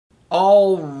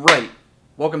All right,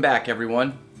 welcome back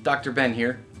everyone. Dr. Ben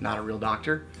here, not a real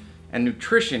doctor, and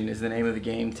nutrition is the name of the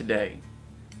game today.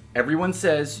 Everyone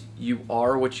says you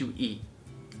are what you eat,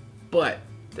 but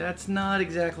that's not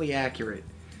exactly accurate.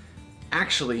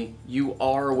 Actually, you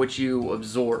are what you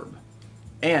absorb.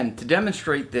 And to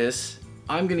demonstrate this,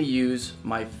 I'm going to use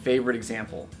my favorite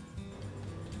example.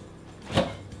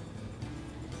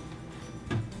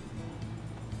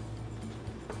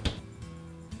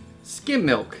 Skim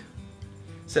Milk.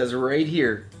 Says right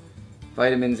here,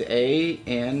 vitamins A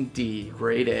and D,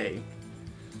 grade A.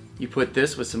 You put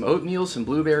this with some oatmeal, some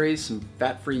blueberries, some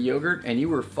fat-free yogurt, and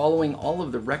you are following all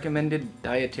of the recommended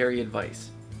dietary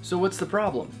advice. So what's the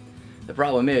problem? The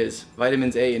problem is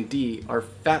vitamins A and D are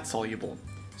fat soluble.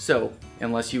 So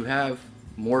unless you have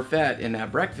more fat in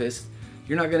that breakfast,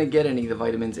 you're not going to get any of the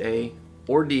vitamins A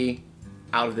or D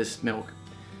out of this milk.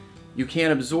 You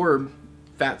can't absorb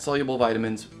fat soluble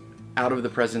vitamins out of the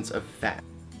presence of fat.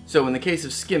 So in the case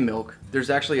of skim milk, there's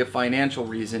actually a financial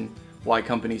reason why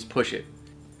companies push it.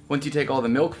 Once you take all the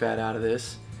milk fat out of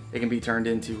this, it can be turned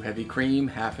into heavy cream,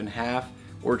 half and half,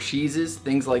 or cheeses,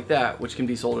 things like that, which can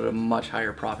be sold at a much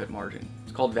higher profit margin.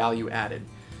 It's called value added.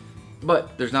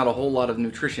 But there's not a whole lot of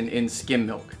nutrition in skim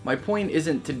milk. My point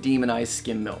isn't to demonize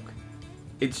skim milk.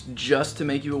 It's just to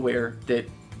make you aware that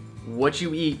what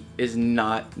you eat is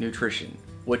not nutrition.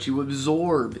 What you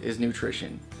absorb is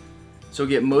nutrition. So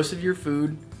get most of your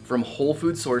food from whole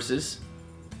food sources,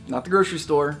 not the grocery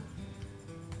store.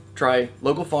 Try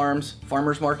local farms,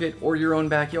 farmers market, or your own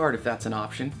backyard if that's an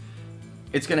option.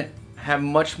 It's going to have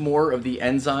much more of the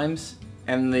enzymes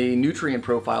and the nutrient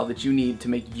profile that you need to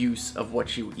make use of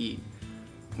what you eat.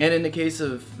 And in the case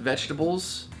of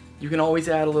vegetables, you can always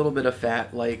add a little bit of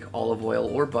fat like olive oil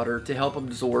or butter to help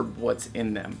absorb what's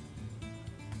in them.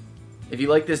 If you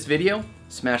like this video,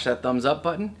 smash that thumbs up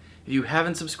button. If you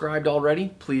haven't subscribed already,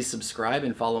 please subscribe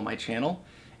and follow my channel.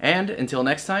 And until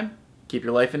next time, keep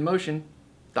your life in motion.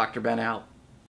 Dr. Ben out.